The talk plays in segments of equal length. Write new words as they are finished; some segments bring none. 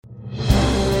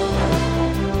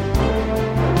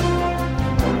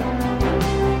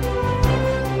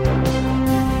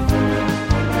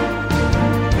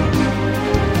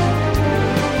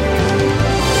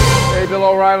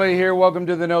O'Reilly here. Welcome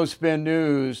to the No Spin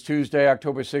News. Tuesday,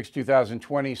 October 6,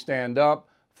 2020. Stand up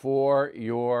for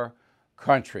your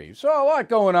country. So a lot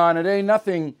going on today.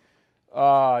 Nothing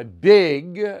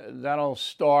big. That'll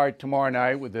start tomorrow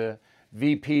night with the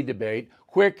VP debate.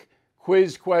 Quick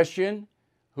quiz question.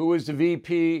 Who was the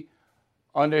VP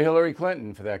under Hillary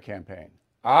Clinton for that campaign?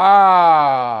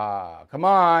 Come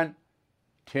on.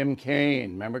 Tim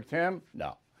Kaine. Remember Tim?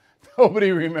 No.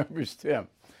 Nobody remembers Tim.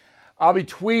 I'll be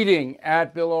tweeting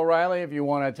at Bill O'Reilly if you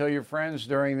want to tell your friends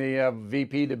during the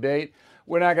VP debate.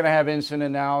 We're not going to have instant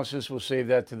analysis. We'll save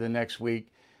that to the next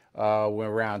week when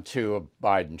round two of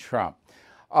Biden-Trump.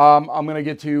 I'm going to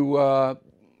get to, a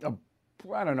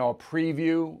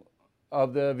preview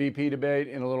of the VP debate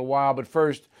in a little while. But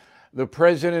first, the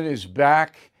president is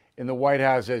back in the White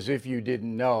House, as if you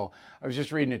didn't know. I was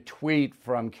just reading a tweet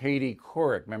from Katie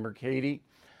Couric. Remember Katie?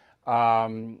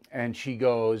 And she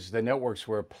goes, the networks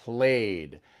were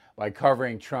played by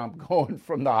covering Trump going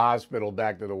from the hospital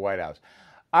back to the White House.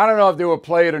 I don't know if they were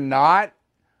played or not,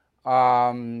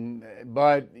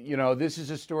 but, you know, this is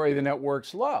a story the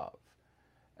networks love.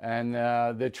 And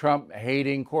the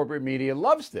Trump-hating corporate media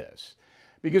loves this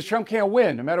because Trump can't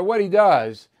win. No matter what he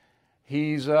does,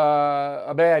 he's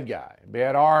a bad guy,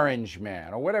 bad orange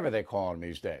man, or whatever they call him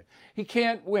these days. He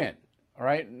can't win, all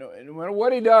right? No matter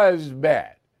what he does is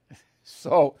bad.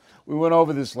 So we went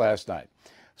over this last night.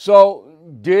 So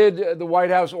did the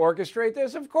White House orchestrate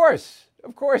this? Of course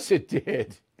it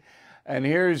did. And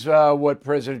here's what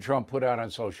President Trump put out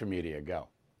on social media. Go.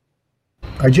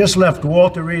 I just left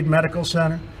Walter Reed Medical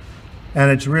Center, and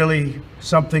it's really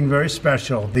something very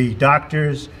special. The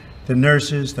doctors, the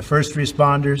nurses, the first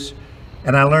responders,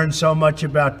 and I learned so much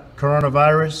about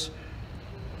coronavirus.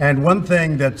 And one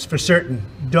thing that's for certain,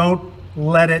 don't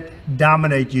let it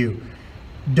dominate you.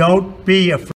 Don't be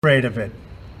afraid of it.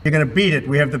 You're going to beat it.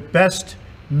 We have the best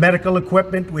medical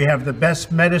equipment. We have the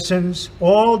best medicines,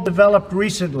 all developed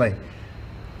recently.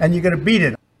 And you're going to beat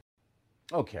it.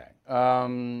 Okay. I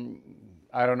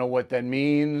don't know what that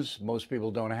means. Most people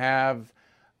don't have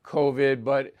COVID,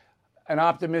 but an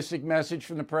optimistic message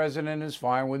from the president is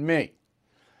fine with me.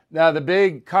 Now, the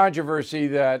big controversy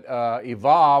that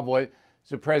evolved was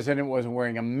the president wasn't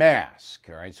wearing a mask.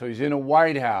 All right. So he's in a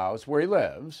White House where he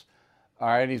lives. All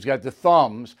right, he's got the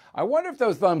thumbs. I wonder if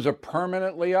those thumbs are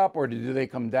permanently up or do they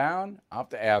come down? I'll have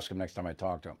to ask him next time I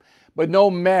talk to him. But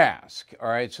no mask, all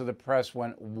right? So the press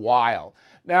went wild.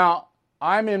 Now,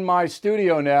 I'm in my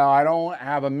studio now. I don't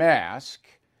have a mask.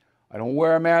 I don't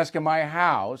wear a mask in my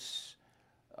house.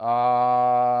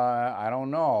 I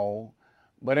don't know.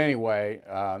 But anyway,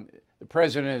 the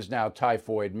president is now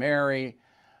Typhoid Mary,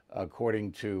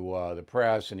 according to the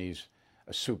press, and he's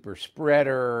a super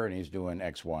spreader, and he's doing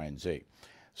X, Y, and Z.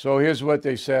 So here's what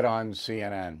they said on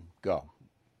CNN. Go.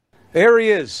 There he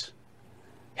is,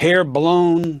 hair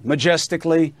blown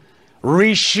majestically,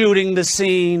 reshooting the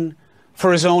scene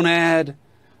for his own ad.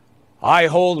 I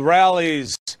hold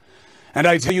rallies, and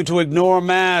I tell you to ignore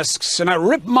masks, and I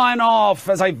rip mine off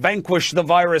as I vanquish the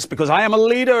virus because I am a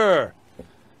leader.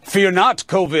 Fear not,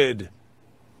 COVID.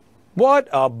 What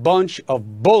a bunch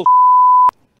of bull.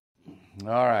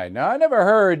 All right. Now, I never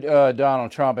heard Donald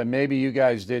Trump, and maybe you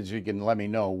guys did, so you can let me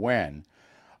know when.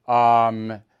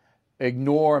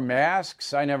 Ignore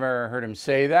masks. I never heard him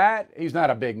say that. He's not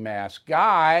a big mask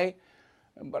guy,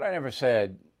 but I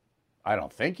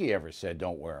don't think he ever said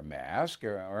don't wear a mask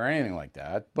or anything like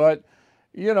that. But,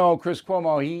 you know, Chris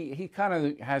Cuomo, he kind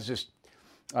of has this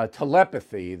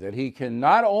telepathy that he can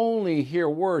not only hear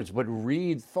words, but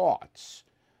read thoughts.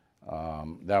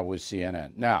 That was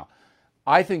CNN. Now,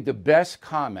 I think the best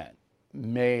comment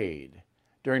made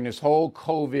during this whole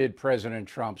COVID President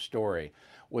Trump story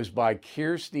was by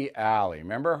Kirstie Alley.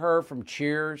 Remember her from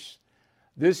Cheers?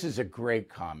 This is a great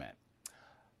comment.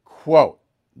 Quote,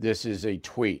 this is a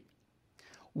tweet.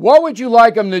 What would you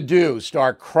like him to do?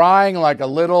 Start crying like a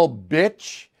little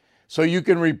bitch so you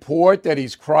can report that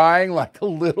he's crying like a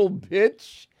little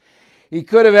bitch? He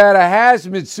could have had a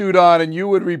hazmat suit on and you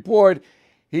would report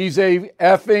he's a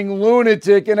effing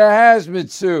lunatic in a hazmat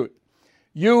suit.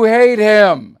 You hate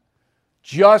him.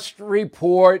 Just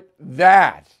report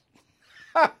that.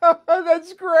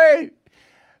 That's great.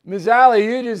 Ms. Alley,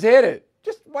 you just hit it.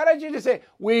 Why don't you just say,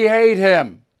 we hate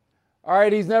him. All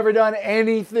right, he's never done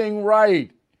anything right.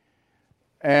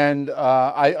 And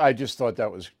I just thought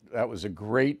that was a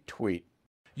great tweet.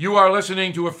 You are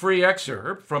listening to a free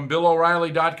excerpt from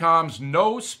BillO'Reilly.com's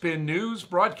No Spin News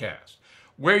broadcast,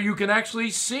 where you can actually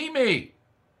see me.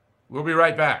 We'll be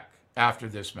right back after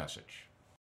this message.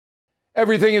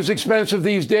 Everything is expensive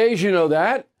these days, you know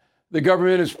that. The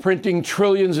government is printing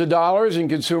trillions of dollars and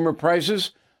consumer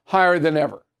prices higher than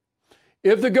ever.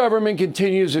 If the government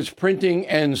continues its printing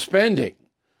and spending,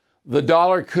 the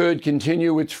dollar could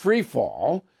continue its free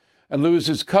fall and lose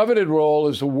its coveted role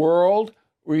as the world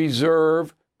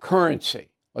reserve currency.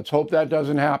 Let's hope that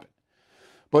doesn't happen.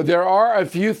 But there are a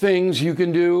few things you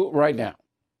can do right now.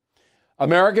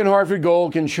 American Hartford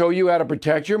Gold can show you how to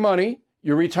protect your money,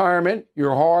 your retirement,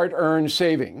 your hard-earned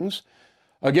savings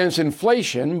against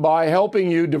inflation by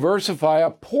helping you diversify a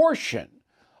portion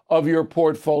of your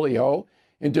portfolio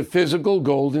into physical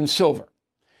gold and silver.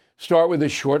 Start with a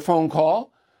short phone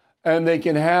call, and they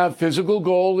can have physical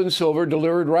gold and silver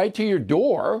delivered right to your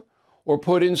door or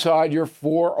put inside your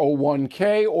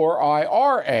 401k or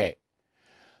IRA.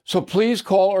 So please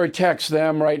call or text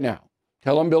them right now.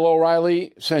 Tell them Bill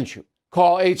O'Reilly sent you.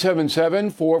 Call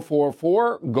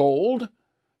 877-444-GOLD,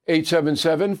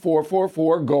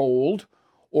 877-444-GOLD,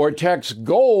 or text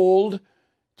GOLD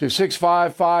to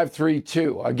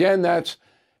 65532. Again, that's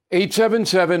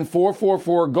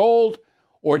 877-444-GOLD,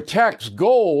 or text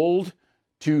GOLD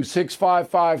to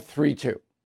 65532.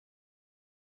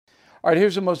 All right,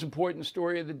 here's the most important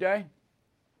story of the day.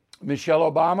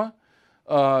 Michelle Obama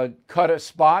cut a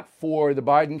spot for the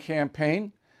Biden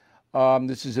campaign.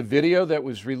 This is a video that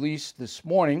was released this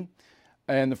morning,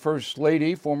 and the First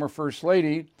Lady, former First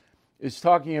Lady, is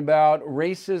talking about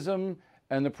racism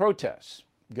and the protests.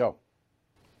 Go.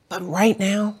 But right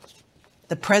now,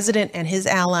 the president and his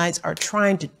allies are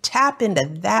trying to tap into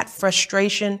that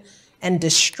frustration and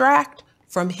distract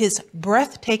from his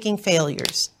breathtaking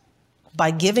failures by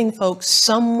giving folks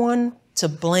someone to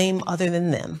blame other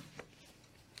than them.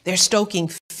 They're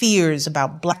stoking fears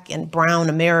about Black and brown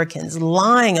Americans,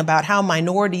 lying about how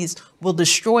minorities will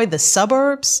destroy the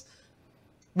suburbs,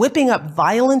 whipping up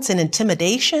violence and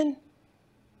intimidation,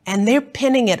 and they're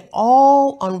pinning it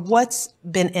all on what's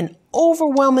been an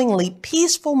overwhelmingly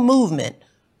peaceful movement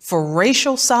for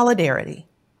racial solidarity.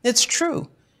 It's true.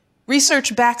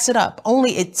 Research backs it up.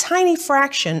 Only a tiny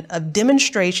fraction of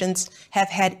demonstrations have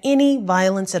had any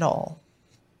violence at all.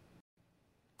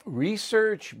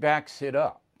 Research backs it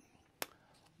up.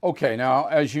 Okay, now,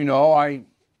 as you know, I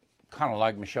kind of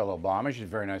like Michelle Obama. She's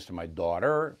very nice to my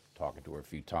daughter, talking to her a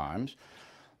few times.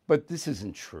 But this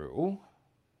isn't true.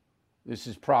 This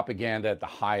is propaganda at the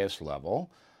highest level.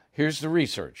 Here's the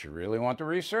research. You really want the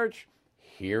research?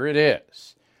 Here it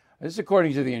is. This is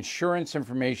according to the Insurance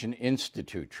Information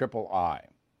Institute, III.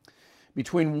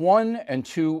 Between $1 and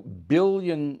 $2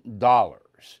 billion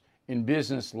in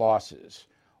business losses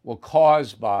were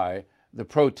caused by the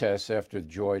protests after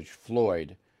George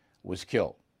Floyd was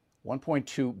killed.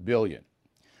 1.2 billion.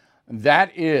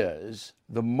 That is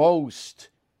the most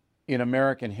in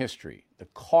American history, the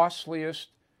costliest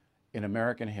in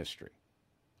American history.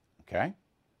 Okay?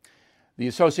 The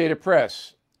Associated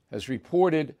Press has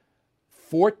reported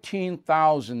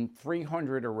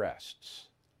 14,300 arrests.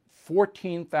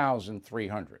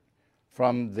 14,300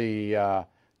 from the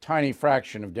tiny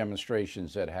fraction of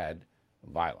demonstrations that had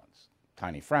violence.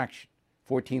 Tiny fraction.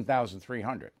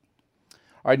 14,300.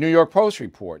 All right, New York Post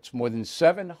reports more than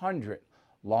 700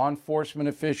 law enforcement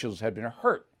officials had been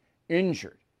hurt,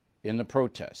 injured in the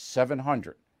protests.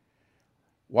 700.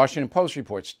 Washington Post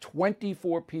reports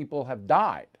 24 people have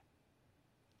died.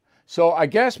 So I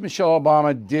guess Michelle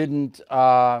Obama didn't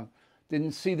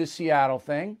see the Seattle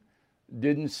thing,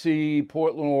 didn't see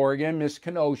Portland, Oregon, Miss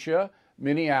Kenosha,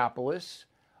 Minneapolis,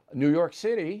 New York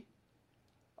City,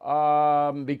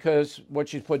 because what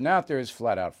she's putting out there is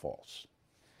flat out false.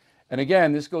 And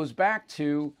again, this goes back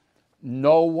to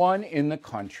no one in the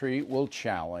country will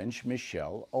challenge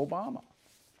Michelle Obama.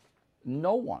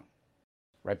 No one.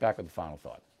 Right back with the final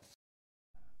thought.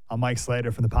 I'm Mike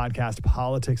Slater from the podcast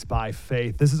Politics by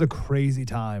Faith. This is a crazy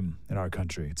time in our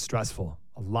country. It's stressful,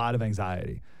 a lot of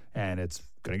anxiety, and it's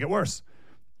going to get worse.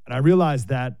 And I realized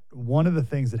that one of the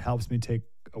things that helps me take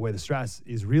away the stress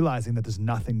is realizing that there's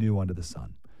nothing new under the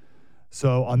sun.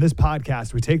 So on this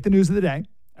podcast, we take the news of the day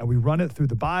and we run it through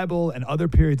the Bible and other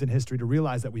periods in history to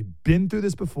realize that we've been through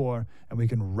this before and we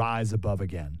can rise above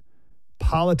again.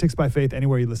 Politics by Faith,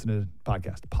 anywhere you listen to the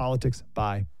podcast. Politics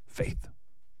by Faith.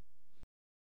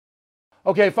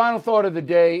 Okay, final thought of the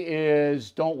day is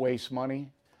don't waste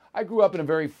money. I grew up in a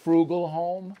very frugal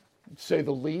home, to say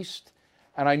the least,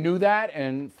 and I knew that.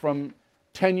 And from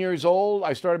 10 years old,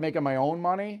 I started making my own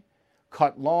money,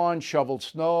 cut lawn, shoveled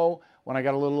snow. When I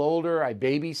got a little older, I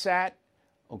babysat,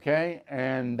 okay?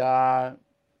 And I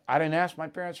didn't ask my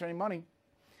parents for any money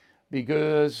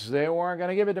because they weren't going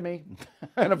to give it to me.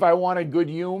 And if I wanted Good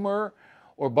Humor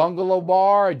or Bungalow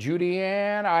Bar or Judy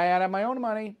Ann, I had my own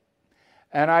money.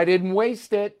 And I didn't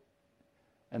waste it.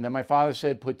 And then my father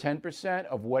said, put 10%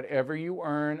 of whatever you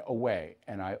earn away.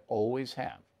 And I always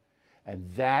have.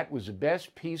 And that was the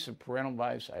best piece of parental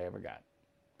advice I ever got.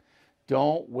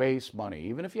 Don't waste money.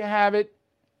 Even if you have it,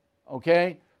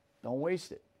 okay, don't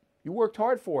waste it. You worked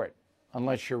hard for it,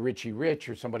 unless you're Richie Rich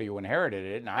or somebody who inherited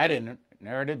it, and I didn't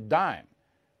inherit a dime,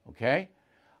 okay?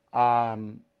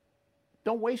 Don't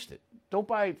waste it. Don't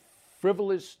buy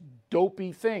frivolous,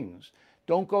 dopey things.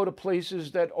 Don't go to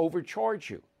places that overcharge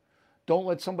you. Don't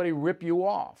let somebody rip you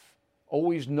off.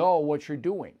 Always know what you're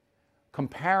doing.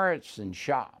 Comparison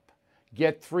shop.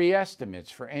 Get 3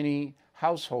 estimates for any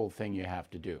household thing you have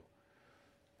to do.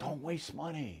 Don't waste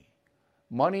money.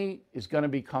 Money is going to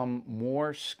become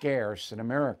more scarce in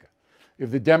America.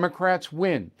 If the Democrats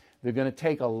win, they're going to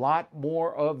take a lot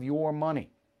more of your money.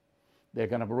 They're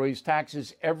going to raise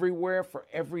taxes everywhere for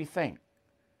everything.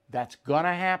 That's going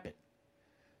to happen.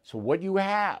 So what you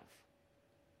have,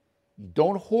 you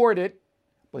don't hoard it,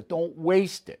 but don't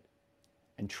waste it.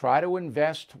 And try to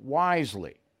invest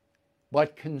wisely,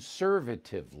 but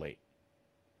conservatively.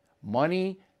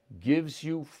 Money gives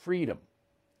you freedom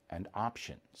and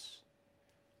options.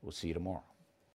 We'll see you tomorrow.